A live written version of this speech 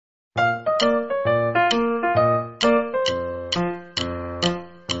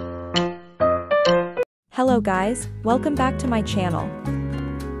Hello guys, welcome back to my channel.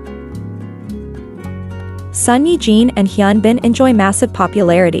 YeJin and Hyun enjoy massive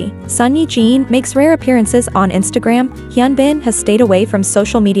popularity. YeJin makes rare appearances on Instagram. Hyun has stayed away from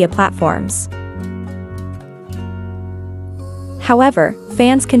social media platforms. However,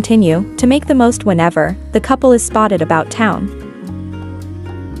 fans continue to make the most whenever the couple is spotted about town.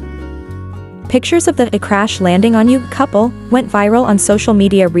 Pictures of the crash landing on you couple went viral on social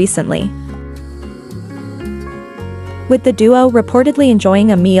media recently, with the duo reportedly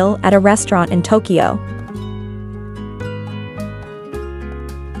enjoying a meal at a restaurant in Tokyo.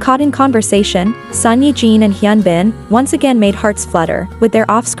 Caught in conversation, YeJin and Hyun once again made hearts flutter with their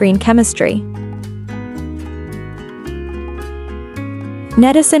off-screen chemistry.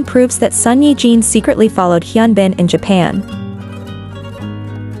 Netizen proves that YeJin secretly followed Hyun in Japan.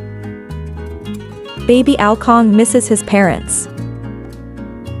 Baby Alkong misses his parents.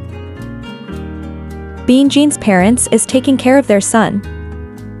 BINJIN's parents is taking care of their son.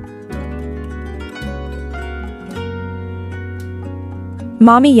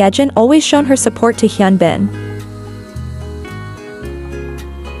 Mommy YeJin always shown her support to Hyun.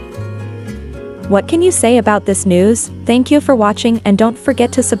 What can you say about this news? Thank you for watching and don't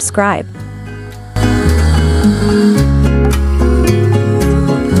forget to subscribe.